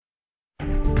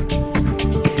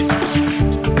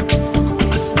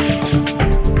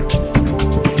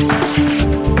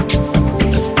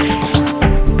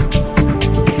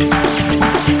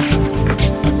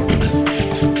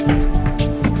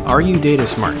Are You Data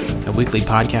Smart? A weekly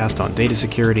podcast on data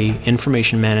security,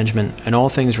 information management, and all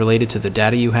things related to the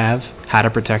data you have, how to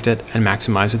protect it, and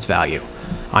maximize its value.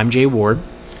 I'm Jay Ward.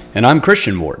 And I'm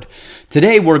Christian Ward.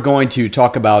 Today we're going to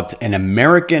talk about an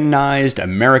Americanized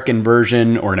American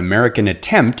version or an American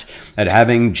attempt at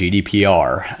having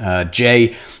GDPR.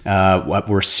 Jay, what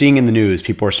we're seeing in the news,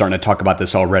 people are starting to talk about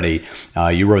this already.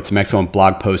 You wrote some excellent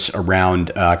blog posts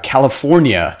around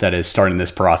California that is starting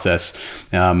this process.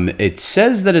 It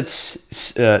says that it's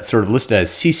sort of listed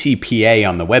as CCPA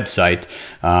on the website,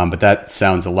 but that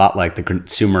sounds a lot like the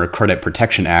Consumer Credit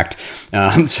Protection Act.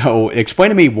 So explain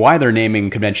to me why their naming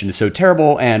convention is so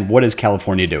terrible and what is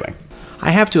California doing? I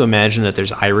have to imagine that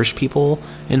there's Irish people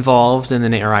involved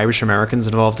in or Irish Americans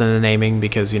involved in the naming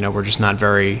because, we're just not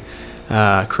very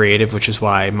creative, which is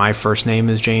why my first name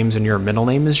is James and your middle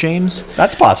name is James.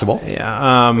 That's possible.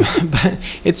 Yeah. But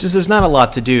it's just, there's not a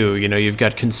lot to do. You've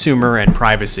got consumer and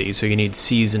privacy, so you need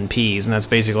C's and P's, and that's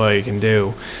basically all you can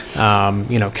do.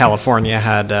 California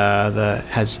has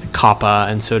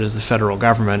COPPA, and so does the federal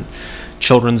government.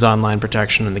 Children's Online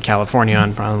Protection and the California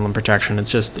Online Protection.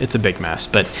 It's a big mess.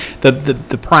 But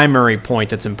the primary point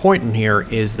that's important here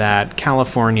is that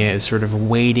California is sort of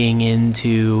wading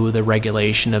into the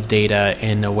regulation of data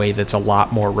in a way that's a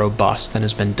lot more robust than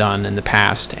has been done in the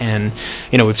past. And,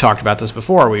 we've talked about this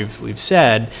before. We've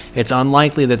said it's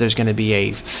unlikely that there's going to be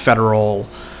a federal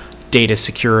data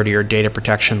security or data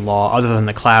protection law other than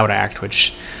the Cloud Act,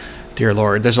 which, dear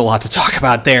Lord, there's a lot to talk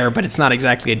about there, but it's not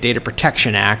exactly a data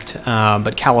protection act.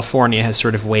 But California has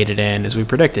sort of waded in, as we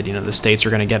predicted. The states are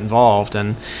going to get involved,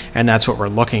 and that's what we're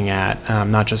looking at.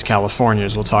 Not just California,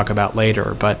 as we'll talk about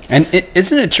later. And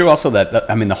isn't it true also that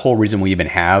the whole reason we even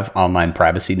have online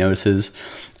privacy notices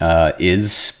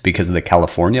is because of the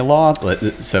California law?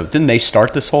 So didn't they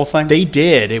start this whole thing? They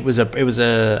did. It was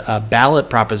a ballot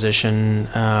proposition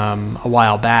a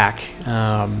while back,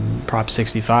 Prop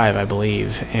 65, I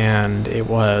believe, and it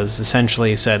was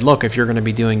essentially said, look, if you're going to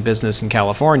be doing business in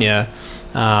California,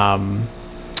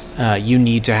 you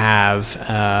need to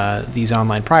have these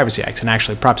online privacy acts. And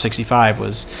actually, Prop 65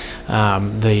 was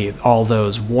all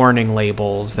those warning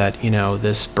labels that,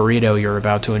 this burrito you're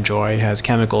about to enjoy has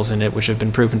chemicals in it which have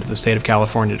been proven to the state of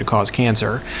California to cause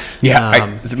cancer.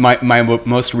 Yeah, my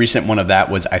most recent one of that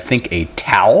was, I think, a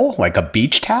towel, like a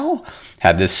beach towel,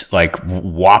 had this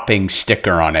whopping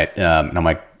sticker on it. And I'm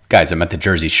like, guys, I'm at the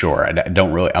Jersey Shore.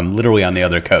 I'm literally on the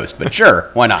other coast, but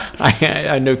sure, why not?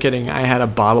 I no kidding. I had a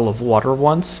bottle of water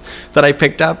once that I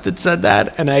picked up that said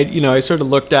that, and I sort of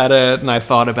looked at it and I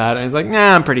thought about it. And I was like,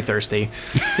 nah, I'm pretty thirsty.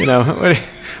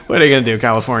 What are you going to do,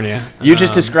 California? You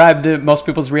just described most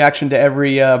people's reaction to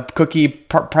every cookie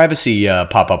privacy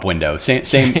pop-up window. Same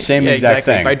yeah, exact exactly.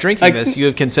 thing. By drinking this, you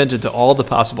have consented to all the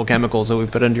possible chemicals that we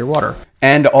put into your water.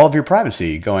 And all of your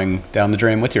privacy going down the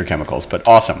drain with your chemicals, but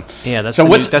awesome. Yeah, that's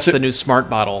the new smart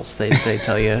bottles. They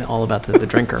tell you all about the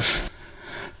drinker.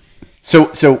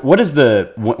 So what is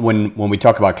when we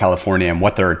talk about California and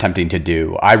what they're attempting to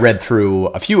do? I read through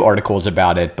a few articles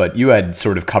about it, but you had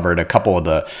sort of covered a couple of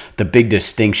the big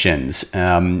distinctions.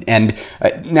 And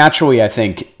naturally, I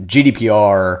think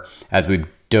GDPR, as we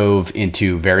dove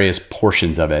into various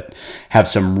portions of it, have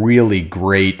some really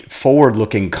great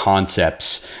forward-looking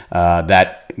concepts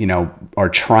that are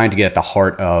trying to get at the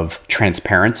heart of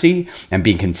transparency and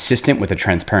being consistent with a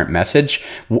transparent message.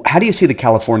 How do you see the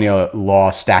California law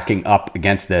stacking up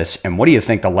against this, and what do you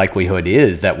think the likelihood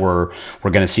is that we're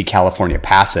going to see California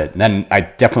pass it? And then I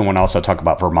definitely want to also talk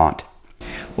about Vermont.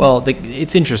 Well,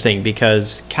 it's interesting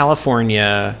because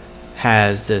California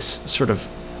has this sort of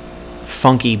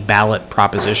funky ballot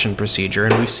proposition procedure,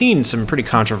 and we've seen some pretty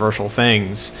controversial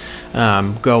things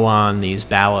go on these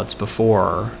ballots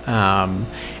before.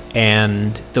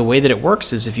 And the way that it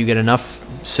works is if you get enough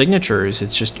signatures,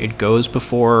 it goes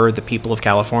before the people of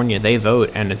California. They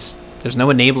vote, and there's no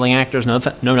enabling act, there's no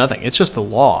nothing. It's just the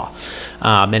law,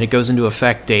 and it goes into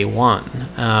effect day one.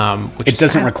 It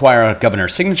doesn't require a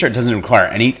governor's signature. It doesn't require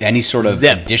any sort of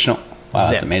additional. Wow,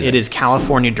 that's amazing. It is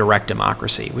California direct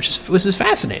democracy, which is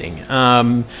fascinating.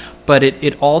 But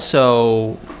it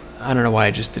also, I don't know why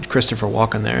I just did Christopher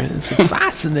Walken there. It's a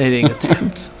fascinating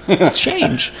attempt to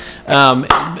change.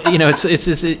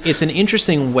 It's an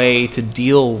interesting way to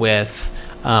deal with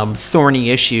thorny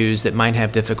issues that might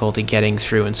have difficulty getting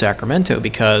through in Sacramento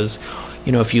because,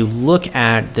 if you look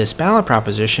at this ballot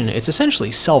proposition, it's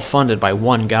essentially self-funded by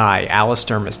one guy,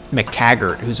 Alistair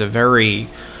McTaggart, who's a very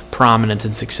prominent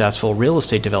and successful real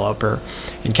estate developer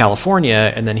in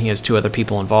California, and then he has two other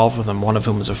people involved with him, one of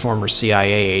whom is a former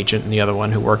CIA agent and the other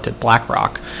one who worked at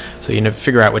BlackRock. So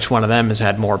figure out which one of them has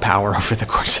had more power over the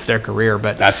course of their career.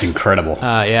 But that's incredible.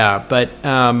 But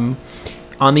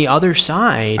on the other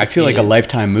side, I feel like a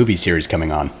Lifetime movie series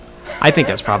coming on. I think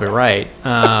that's probably right,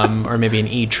 or maybe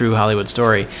an True Hollywood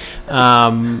Story.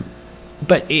 So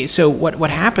what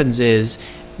happens is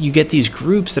you get these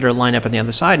groups that are lined up on the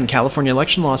other side, and California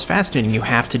election law is fascinating. You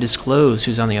have to disclose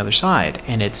who's on the other side,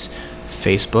 and it's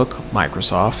Facebook,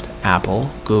 Microsoft,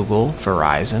 Apple, Google,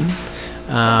 Verizon.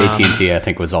 AT&T, I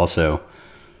think, was also...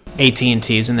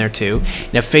 AT&T's in there too.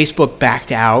 Now, Facebook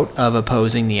backed out of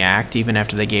opposing the act even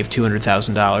after they gave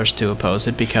 $200,000 to oppose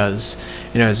it because,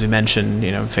 as we mentioned,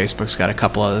 Facebook's got a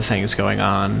couple other things going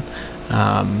on.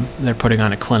 They're putting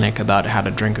on a clinic about how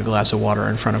to drink a glass of water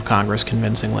in front of Congress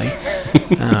convincingly,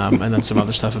 and then some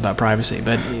other stuff about privacy.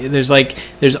 But there's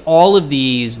all of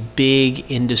these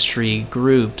big industry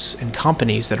groups and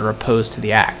companies that are opposed to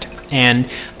the act.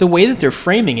 And the way that they're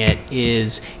framing it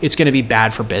is it's going to be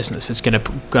bad for business. It's going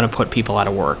to put people out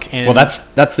of work. And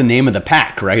that's the name of the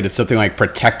PAC, right? It's something like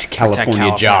Protect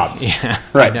California Jobs. Yeah,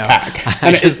 right, PAC.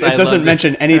 And it doesn't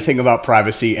mention anything about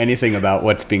privacy, anything about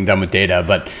what's being done with data,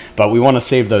 but we want to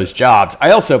save those jobs.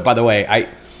 I also, by the way,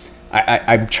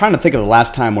 I'm trying to think of the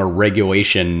last time where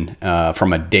regulation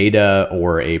from a data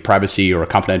or a privacy or a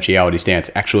confidentiality stance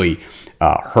actually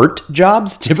hurt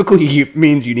jobs. Typically, it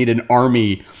means you need an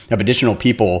army of additional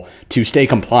people to stay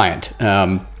compliant.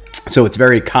 So it's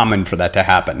very common for that to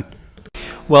happen.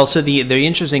 Well, so the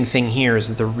interesting thing here is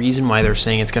that the reason why they're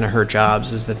saying it's going to hurt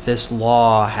jobs is that this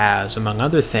law has, among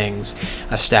other things,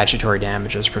 a statutory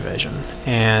damages provision.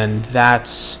 And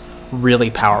that's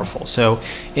really powerful. So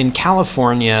in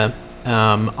California,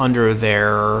 under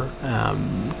their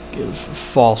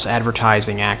False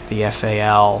Advertising Act, the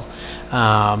FAL,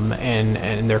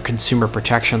 and their consumer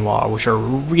protection law, which are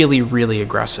really, really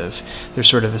aggressive.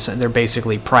 They're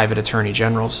basically private attorney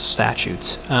general's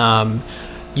statutes.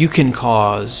 You can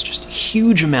cause just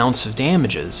huge amounts of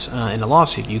damages in a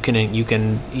lawsuit. You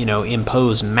can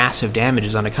impose massive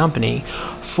damages on a company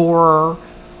for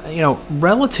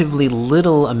relatively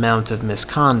little amount of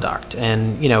misconduct.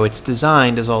 And, it's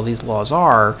designed, as all these laws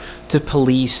are, to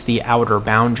police the outer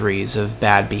boundaries of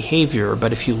bad behavior.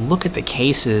 But if you look at the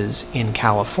cases in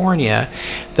California,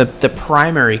 the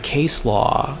primary case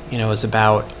law, is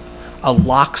about a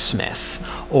locksmith,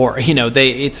 or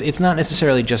it's not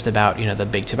necessarily just about the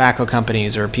big tobacco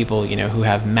companies or people who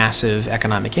have massive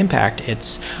economic impact.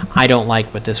 It's I don't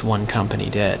like what this one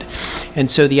company did. And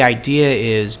so the idea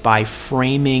is, by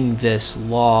framing this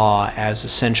law as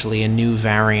essentially a new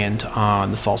variant on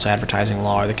the false advertising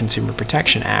law or the Consumer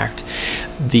Protection Act,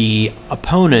 the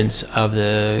opponents of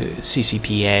the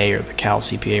CCPA or the Cal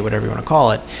CPA, whatever you want to call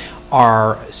it,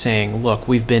 are saying, look,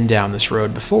 we've been down this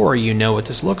road before. You know what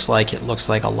this looks like. It looks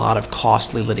like a lot of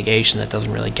costly litigation that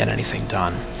doesn't really get anything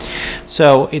done.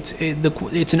 So it's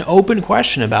an open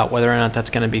question about whether or not that's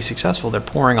going to be successful. They're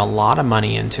pouring a lot of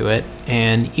money into it,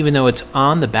 and even though it's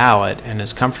on the ballot and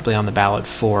is comfortably on the ballot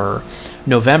for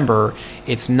November,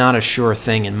 it's not a sure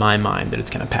thing in my mind that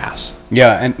it's going to pass.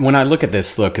 Yeah, and when I look at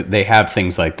this, they have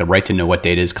things like the right to know what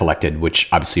data is collected, which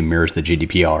obviously mirrors the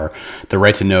GDPR. The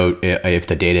right to know if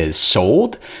the data is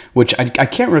sold, which I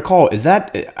can't recall. Is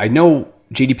that, I know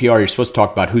GDPR, you're supposed to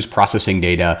talk about who's processing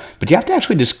data, but you have to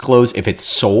actually disclose if it's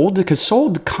sold, because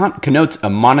sold connotes a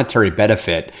monetary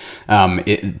benefit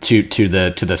to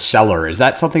the seller. Is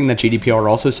that something that GDPR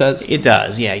also says? It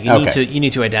does, yeah. You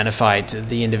need to identify to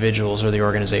the individuals or the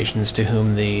organizations to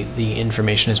whom the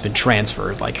information has been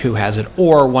transferred, like who has it.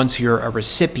 Or once you're a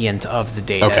recipient of the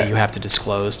data, you have to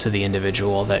disclose to the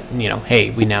individual that, hey,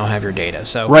 we now have your data.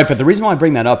 So right, but the reason why I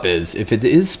bring that up is if it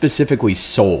is specifically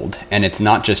sold and it's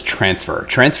not just transfer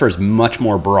is much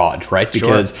more broad, right?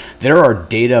 Because there are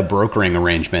data brokering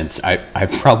arrangements.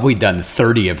 I've probably done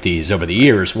 30 of these over the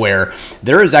years where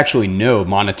there is actually no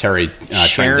monetary transaction.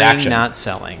 Sharing, not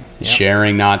selling. Yep.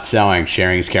 Sharing, not selling.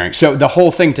 Sharing is caring. So the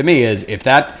whole thing to me is if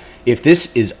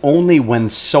this is only when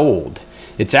sold,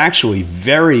 it's actually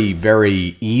very,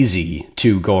 very easy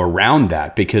to go around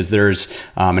that, because there's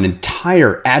an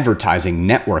entire advertising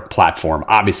network platform,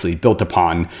 obviously built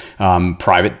upon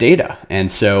private data.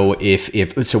 And so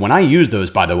so when I use those,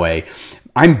 by the way,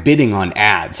 I'm bidding on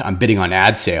ads. I'm bidding on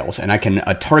ad sales, and I can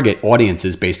target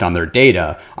audiences based on their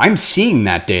data. I'm seeing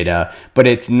that data, but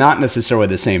it's not necessarily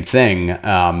the same thing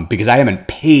because I haven't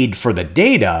paid for the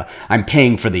data. I'm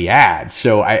paying for the ads.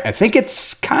 So I think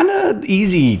it's kind of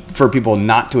easy for people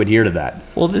not to adhere to that.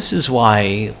 Well, this is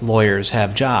why lawyers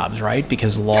have jobs, right?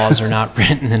 Because laws are not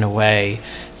written in a way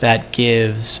that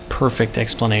gives perfect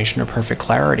explanation or perfect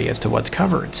clarity as to what's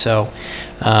covered. So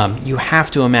you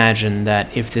have to imagine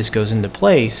that if this goes into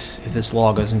place, if this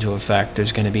law goes into effect,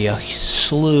 there's going to be a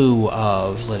slew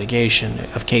of litigation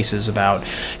of cases about,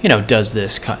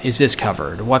 is this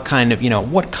covered? What kind of,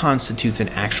 what constitutes an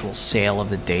actual sale of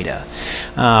the data?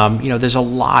 There's a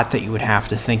lot that you would have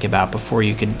to think about before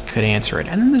you could answer it.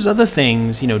 And then there's other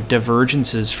things,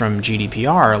 divergences from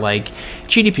GDPR, like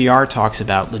GDPR talks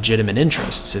about legitimate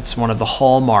interests. It's one of the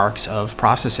hallmarks of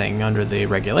processing under the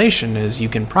regulation is you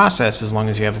can process as long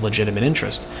as you have legitimate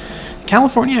interest. The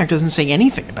California Act doesn't say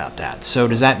anything about that. So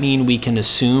does that mean we can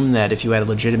assume that if you had a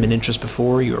legitimate interest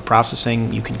before you were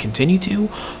processing, you can continue to?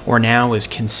 Or now is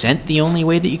consent the only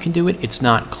way that you can do it? It's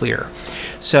not clear.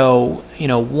 So,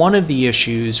 one of the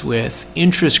issues with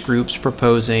interest groups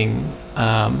proposing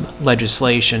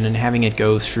legislation and having it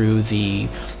go through the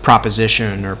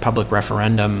proposition or public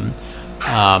referendum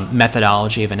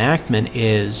methodology of enactment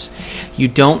is you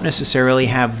don't necessarily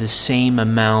have the same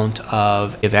amount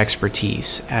of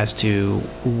expertise as to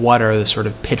what are the sort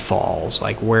of pitfalls,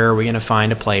 like where are we going to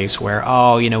find a place where,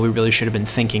 we really should have been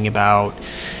thinking about,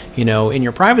 in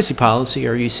your privacy policy,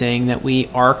 are you saying that we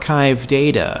archive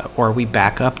data or we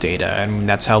back up data and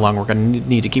that's how long we're going to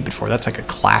need to keep it for? That's like a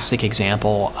classic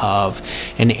example of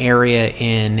an area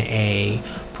in a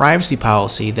privacy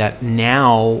policy that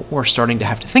now we're starting to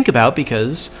have to think about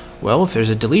because, well, if there's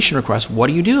a deletion request, what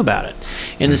do you do about it?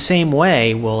 In the same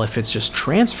way, well, if it's just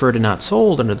transferred and not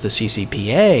sold under the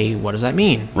CCPA, what does that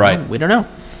mean? Right. Well, we don't know.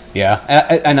 Yeah,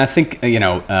 and I think I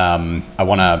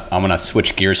wanna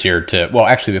switch gears here to, well,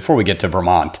 actually before we get to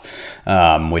Vermont,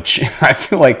 which I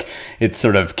feel like it's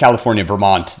sort of California,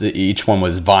 Vermont. Each one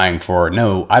was vying for,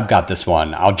 no, I've got this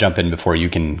one. I'll jump in before you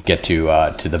can get to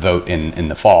the vote in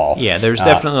the fall. Yeah, there's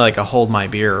definitely like a hold my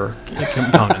beer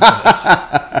component to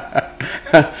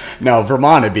this. No,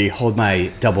 Vermont would be hold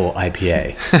my double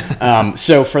IPA.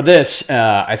 So for this,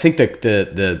 I think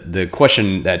the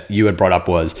question that you had brought up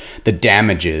was the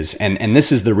damages, and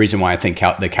this is the reason why I think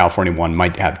the California one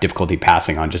might have difficulty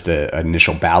passing on just an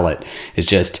initial ballot, is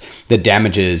just the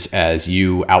damages as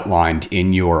you outlined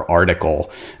in your article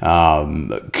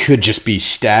could just be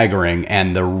staggering,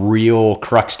 and the real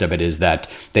crux of it is that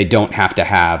they don't have to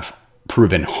have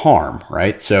proven harm,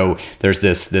 right? So there's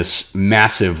this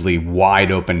massively wide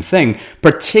open thing,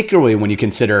 particularly when you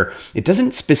consider it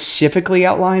doesn't specifically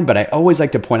outline, but I always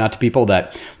like to point out to people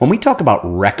that when we talk about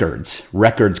records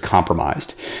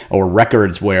compromised, or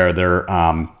records where they're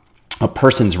a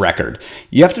person's record,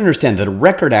 you have to understand that a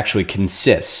record actually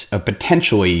consists of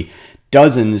potentially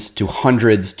dozens to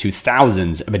hundreds to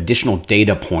thousands of additional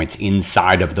data points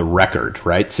inside of the record,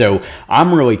 right? So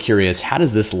I'm really curious, how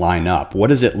does this line up? What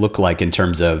does it look like in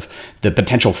terms of the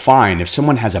potential fine if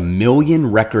someone has 1 million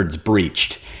records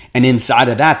breached, and inside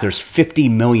of that, there's 50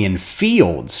 million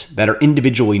fields that are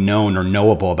individually known or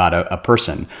knowable about a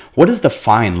person? What does the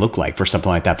fine look like for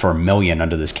something like that for 1 million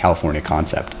under this California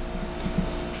concept?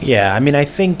 Yeah, I mean, I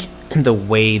think the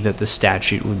way that the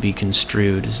statute would be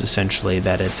construed is essentially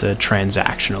that it's a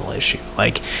transactional issue.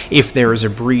 Like, if there is a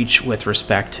breach with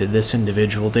respect to this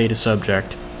individual data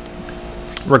subject,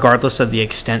 regardless of the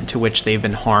extent to which they've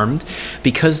been harmed,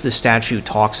 because the statute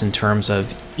talks in terms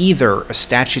of either a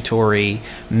statutory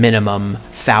minimum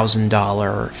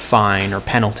 $1,000 fine or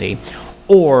penalty,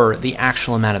 or the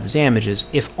actual amount of the damages,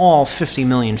 if all 50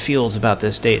 million fields about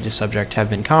this data subject have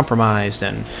been compromised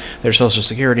and their social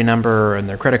security number and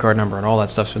their credit card number and all that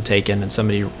stuff's been taken and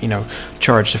somebody,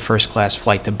 charged a first-class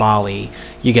flight to Bali,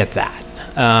 you get that.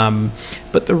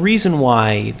 But the reason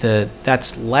why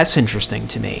that's less interesting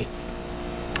to me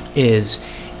is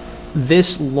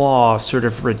this law sort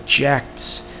of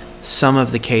rejects some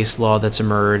of the case law that's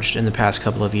emerged in the past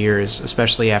couple of years,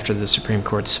 especially after the Supreme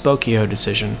Court's Spokio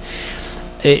decision.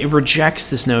 It rejects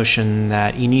this notion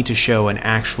that you need to show an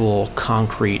actual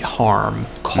concrete harm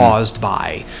caused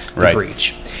by the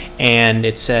breach. And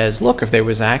it says, look, if there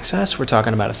was access, we're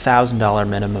talking about $1,000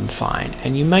 minimum fine.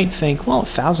 And you might think, well,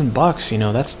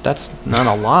 $1,000, that's not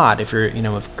a lot if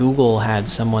if Google had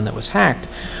someone that was hacked.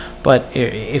 But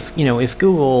if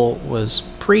Google was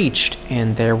breached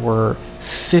and there were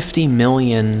 50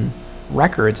 million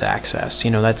records accessed,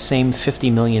 that same 50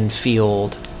 million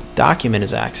field document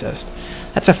is accessed,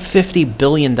 that's a $50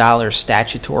 billion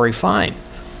statutory fine.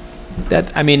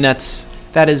 That's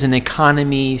that is an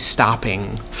economy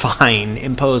stopping fine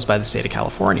imposed by the state of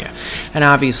California. And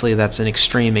obviously that's an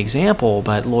extreme example,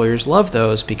 but lawyers love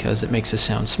those because it makes us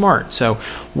sound smart. So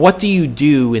what do you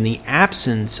do in the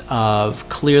absence of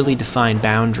clearly defined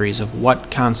boundaries of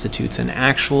what constitutes an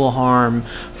actual harm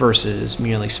versus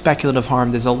merely speculative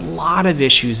harm? There's a lot of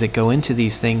issues that go into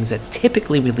these things that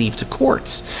typically we leave to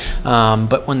courts.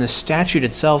 But when the statute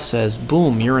itself says,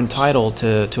 boom, you're entitled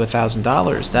to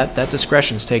 $1,000, that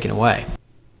discretion's taken away.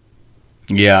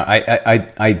 Yeah,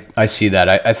 I see that.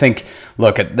 I think,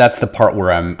 look, that's the part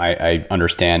where I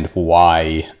understand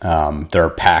why there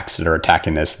are PACs that are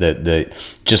attacking this. That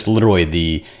just literally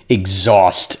the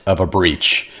exhaust of a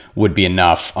breach would be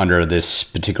enough under this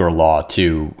particular law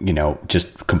to,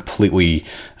 just completely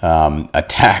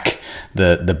attack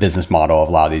the business model of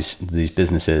a lot of these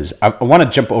businesses. I want to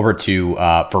jump over to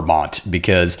Vermont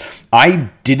because I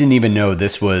didn't even know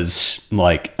this was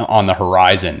like on the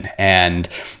horizon. And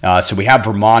so we have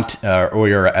Vermont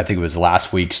earlier, I think it was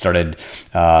last week, started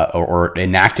or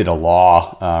enacted a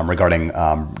law regarding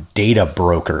data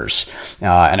brokers.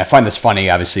 And I find this funny.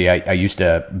 Obviously, I used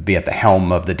to be at the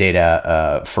helm of the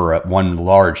data for one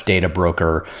large data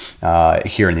broker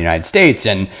here in the United States.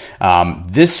 And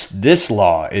this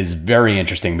law is very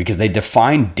interesting because they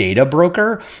define data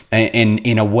broker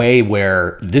in a way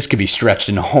where this could be stretched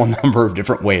in a whole number of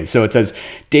different ways. So it says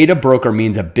data broker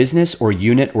means a business or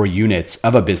unit or units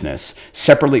of a business,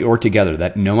 separately or together,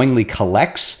 that knowingly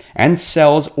collects and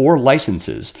sells or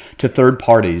licenses to third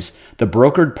parties the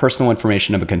brokered personal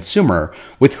information of a consumer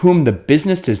with whom the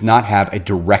business does not have a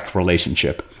direct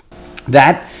relationship.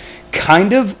 That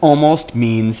kind of almost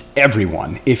means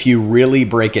everyone if you really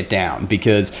break it down,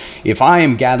 because if I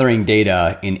am gathering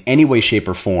data in any way, shape,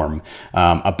 or form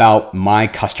about my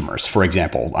customers, for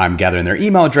example, I'm gathering their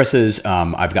email addresses,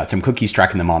 I've got some cookies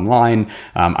tracking them online,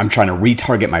 I'm trying to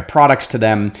retarget my products to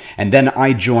them, and then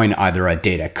I join either a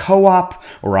data co-op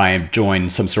or I join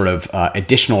some sort of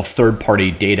additional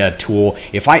third-party data tool.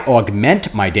 If I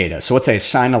augment my data, so let's say I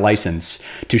sign a license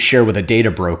to share with a data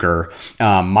broker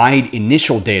my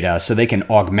initial data so they can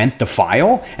augment the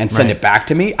file and send it back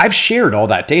to me. I've shared all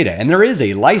that data, and there is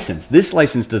a license. This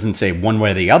license doesn't say one way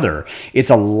or the other.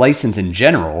 It's a license in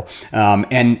general,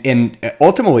 and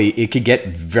ultimately it could get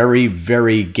very,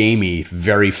 very gamey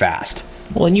very fast.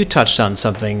 Well, and you touched on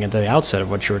something at the outset of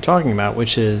what you were talking about,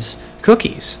 which is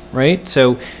cookies, right?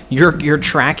 So you're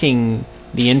tracking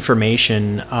the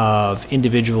information of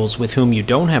individuals with whom you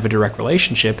don't have a direct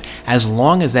relationship as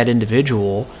long as that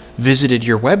individual visited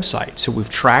your website. So we've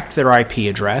tracked their IP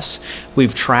address.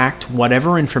 We've tracked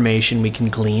whatever information we can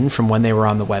glean from when they were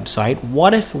on the website.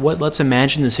 Let's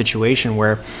imagine the situation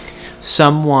where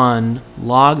someone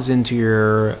logs into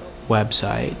your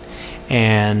website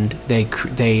and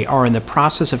they are in the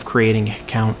process of creating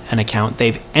an account.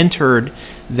 They've entered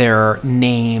their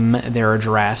name, their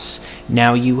address.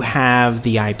 Now you have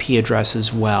the IP address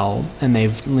as well, and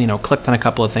they've clicked on a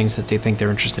couple of things that they think they're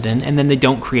interested in, and then they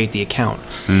don't create the account.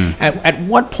 At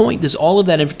what point does all of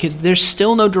that? Because there's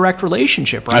still no direct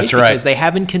relationship, right? That's right. Because they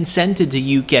haven't consented to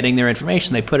you getting their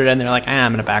information. They put it in. They're like,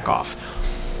 I'm going to back off.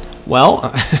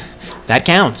 Well. That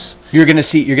counts. You're gonna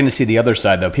see the other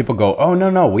side though. People go, oh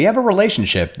no, we have a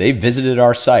relationship. They visited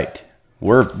our site.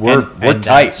 We're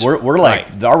tight. We're like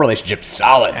right. Our relationship's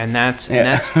solid. And that's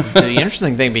the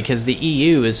interesting thing, because the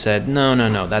EU has said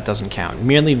no, that doesn't count.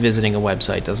 Merely visiting a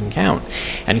website doesn't count.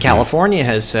 And California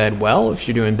has said, well, if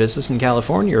you're doing business in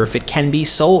California, or if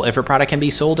a product can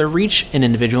be sold or reach an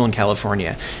individual in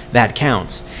California, that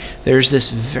counts. There's this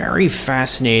very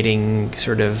fascinating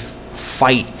sort of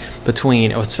fight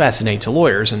between, it's fascinating to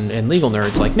lawyers and legal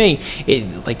nerds like me,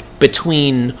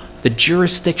 between the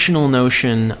jurisdictional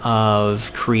notion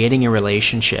of creating a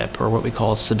relationship, or what we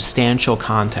call substantial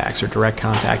contacts or direct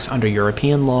contacts under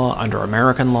European law, under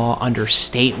American law, under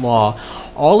state law.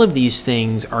 All of these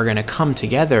things are going to come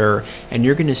together, and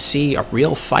you're going to see a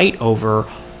real fight over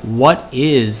what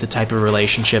is the type of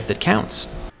relationship that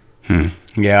counts.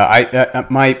 Yeah,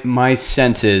 my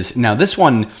sense is, now this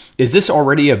one, is this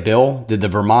already a bill? Did the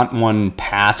Vermont one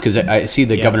pass? Because I see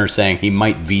the governor saying he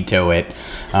might veto it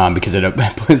because it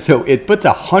puts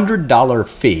a $100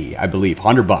 fee, I believe,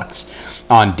 $100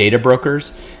 on data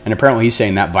brokers, and apparently he's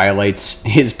saying that violates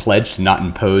his pledge to not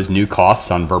impose new costs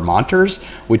on Vermonters,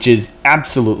 which is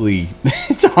absolutely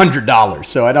it's $100.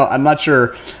 So I'm not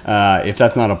sure if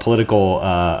that's not a political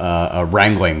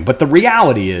wrangling, but the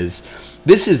reality is,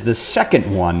 This is the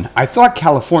second one. I thought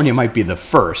California might be the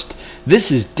first.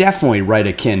 This is definitely right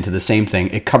akin to the same thing.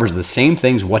 It covers the same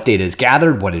things, what data is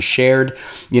gathered, what is shared.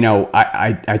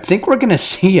 I think we're going to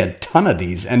see a ton of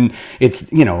these. And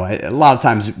it's, a lot of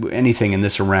times anything in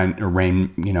this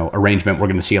arrangement, we're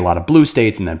going to see a lot of blue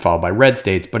states and then followed by red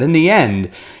states. But in the end,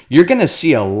 you're going to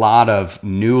see a lot of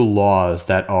new laws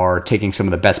that are taking some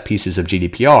of the best pieces of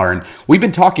GDPR. And we've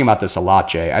been talking about this a lot,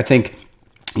 Jay. I think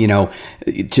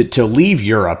to leave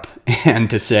Europe and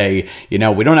to say, we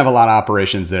don't have a lot of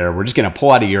operations there. We're just going to pull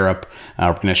out of Europe.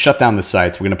 We're going to shut down the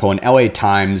sites. We're going to pull in LA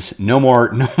Times. No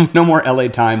more LA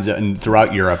Times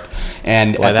throughout Europe.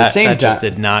 And at the same time, that just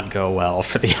did not go well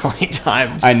for the LA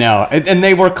Times. I know, and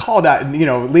they were called out.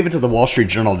 Leave it to the Wall Street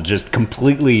Journal to just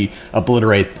completely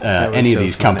obliterate any of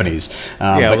these companies.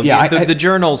 The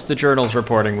journals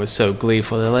reporting was so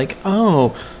gleeful. They're like,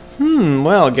 oh.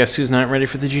 Well, guess who's not ready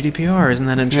for the GDPR? Isn't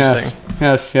that interesting?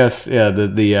 Yes. Yeah,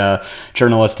 the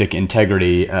journalistic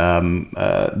integrity,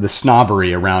 the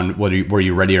snobbery around were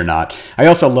you ready or not. I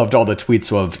also loved all the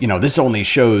tweets of, this only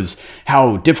shows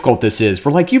how difficult this is.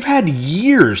 We're like, you've had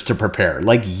years to prepare,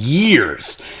 like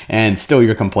years, and still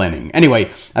you're complaining.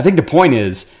 Anyway, I think the point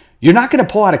is, you're not going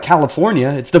to pull out of California.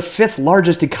 It's the 5th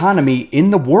largest economy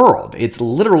in the world. It's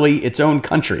literally its own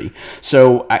country.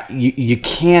 So you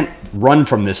can't run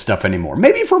from this stuff anymore.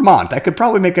 Maybe Vermont. I could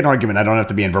probably make an argument. I don't have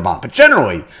to be in Vermont. But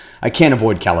generally, I can't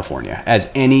avoid California as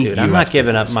any Dude, US I'm not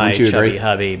giving up business. my chubby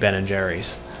hubby Ben &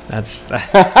 Jerry's.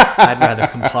 I'd rather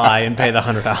comply and pay the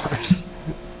 $100.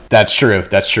 That's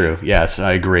true. Yes,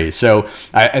 I agree. So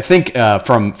I think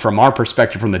from our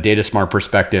perspective, from the DataSmart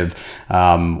perspective,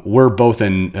 we're both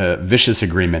in vicious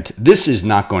agreement. This is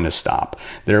not going to stop.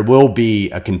 There will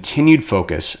be a continued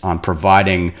focus on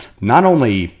providing not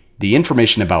only the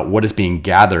information about what is being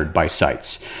gathered by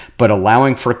sites, but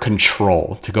allowing for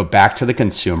control to go back to the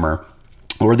consumer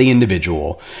or the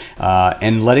individual,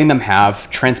 and letting them have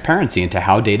transparency into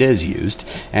how data is used.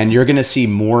 And you're going to see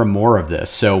more and more of this.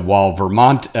 So while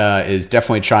Vermont is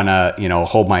definitely trying to,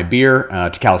 hold my beer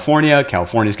to California,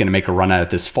 California is going to make a run at it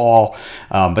this fall.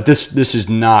 But this is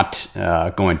not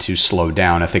going to slow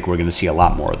down. I think we're going to see a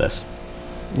lot more of this.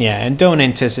 Yeah, and don't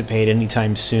anticipate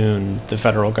anytime soon the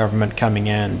federal government coming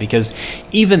in, because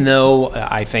even though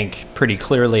I think pretty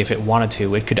clearly if it wanted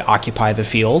to, it could occupy the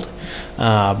field,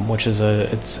 which is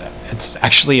it's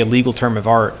actually a legal term of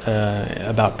art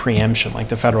about preemption. Like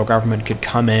the federal government could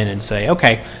come in and say,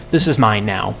 okay, this is mine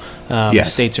now.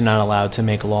 Yes. States are not allowed to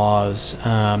make laws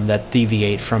that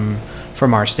deviate from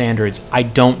our standards. I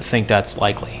don't think that's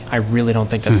likely. I really don't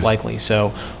think that's likely.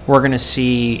 So we're going to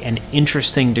see an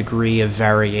interesting degree of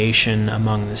variation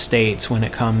among the states when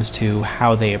it comes to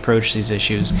how they approach these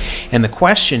issues. And the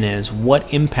question is,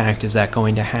 what impact is that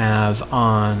going to have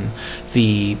on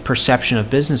the perception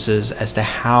of businesses as to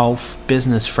how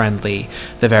business friendly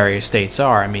the various states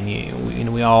are? I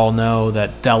mean, we all know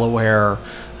that Delaware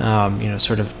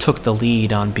sort of took the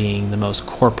lead on being the most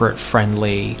corporate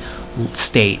friendly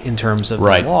state in terms of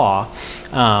the law,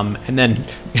 and then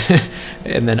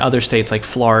and then other states like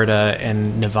Florida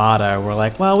and Nevada were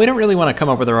like, well, we don't really want to come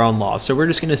up with our own laws, so we're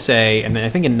just going to say, and I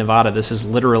think in Nevada this is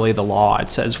literally the law.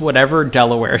 It says whatever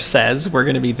Delaware says, we're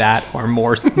going to be that or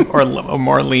more or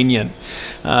more lenient.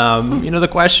 The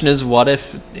question is, what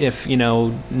if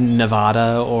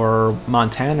Nevada or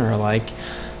Montana are like,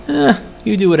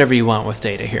 you do whatever you want with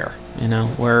data here.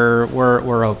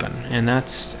 We're open, and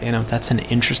that's an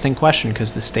interesting question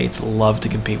because the states love to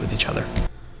compete with each other.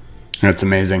 That's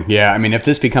amazing. Yeah, I mean, if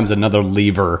this becomes another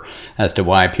lever as to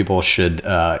why people should,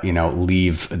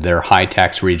 leave their high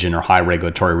tax region or high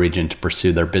regulatory region to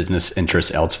pursue their business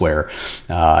interests elsewhere,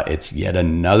 it's yet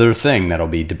another thing that'll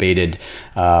be debated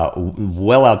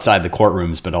well outside the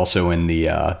courtrooms, but also in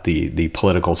the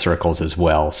political circles as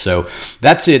well. So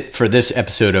that's it for this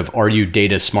episode of Are You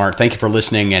Data Smart? Thank you for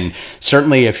listening. And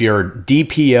certainly if your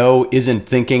DPO isn't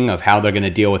thinking of how they're going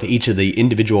to deal with each of the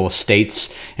individual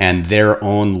states and their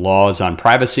own laws on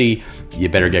privacy, you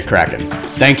better get cracking.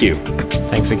 Thank you.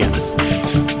 Thanks again.